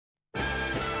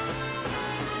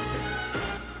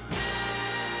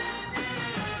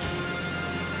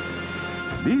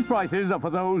These prices are for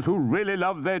those who really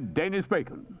love their Danish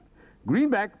bacon.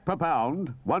 Greenback per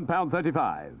pound,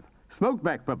 £1.35.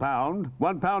 Smokeback per pound,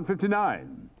 £1.59.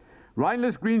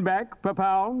 Rineless greenback per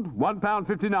pound,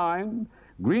 £1.59.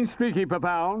 Green streaky per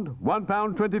pound,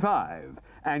 £1.25.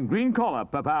 And green collar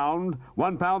per pound,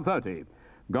 £1.30.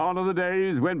 Gone are the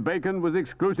days when bacon was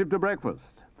exclusive to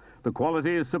breakfast. The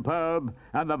quality is superb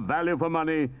and the value for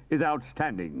money is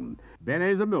outstanding.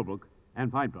 Benest of Millbrook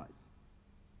and Fineprice.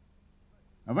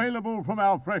 Available from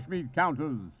our fresh meat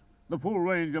counters, the full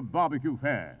range of barbecue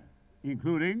fare,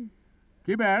 including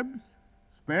kebabs,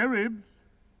 spare ribs,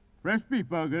 fresh beef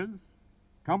burgers,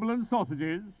 Cumberland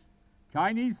sausages,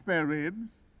 Chinese spare ribs,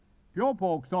 pure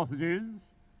pork sausages,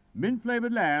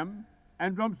 mint-flavored lamb,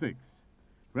 and drumsticks,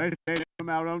 fresh made from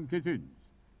our own kitchens,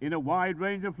 in a wide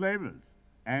range of flavors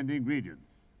and ingredients.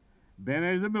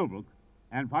 Benest of Millbrook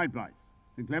and Fineprice,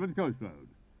 St. Clement's Coast Road,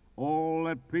 all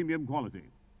at premium quality.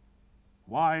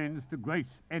 Wines to grace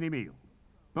any meal.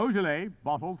 Beaujolais,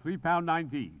 bottle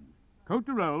 £3.19. Côte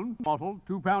de Rhône, bottle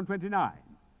 £2.29.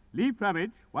 Leaf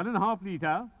Framage, 1.5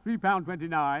 litre,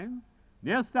 £3.29.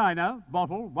 Near Steiner,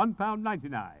 bottle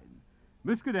 £1.99.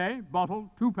 Muscadet, bottle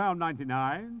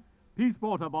 £2.99. Peace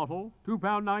Porter bottle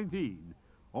 £2.19.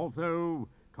 Also,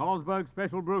 Carlsberg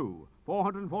Special Brew,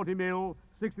 440 ml,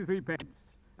 63 pence.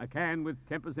 A can with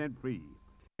 10% free.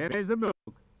 Benest of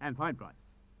Millbrook and Fineprice.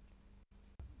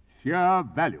 Sheer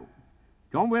value.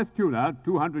 John West tuna,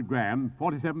 200 gram,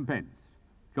 47 pence.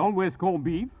 John West corned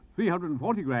beef,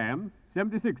 340 gram,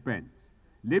 76 pence.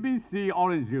 Libby's Sea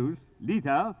orange juice,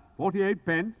 litre, 48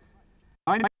 pence.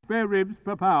 9 spare ribs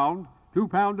per pound,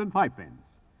 £2 and 5 pence.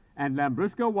 And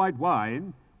Lambrusco white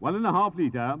wine, 1.5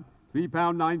 litre,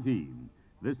 £3.19.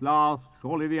 This last,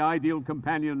 surely the ideal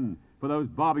companion for those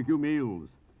barbecue meals,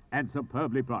 and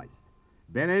superbly priced.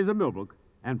 Benest of Millbrook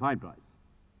and Fineprice.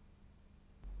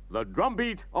 The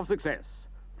drumbeat of success.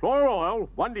 Floral oil,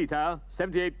 1 litre,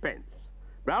 78 pence.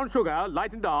 Brown sugar,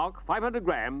 light and dark, 500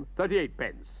 gram, 38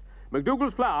 pence.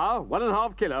 McDougall's flour,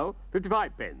 1.5 kilo,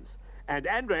 55 pence. And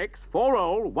Andrex, 4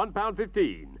 roll,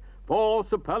 £1.15. 4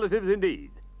 superlatives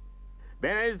indeed.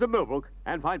 Benest of Millbrook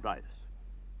and Fineprice.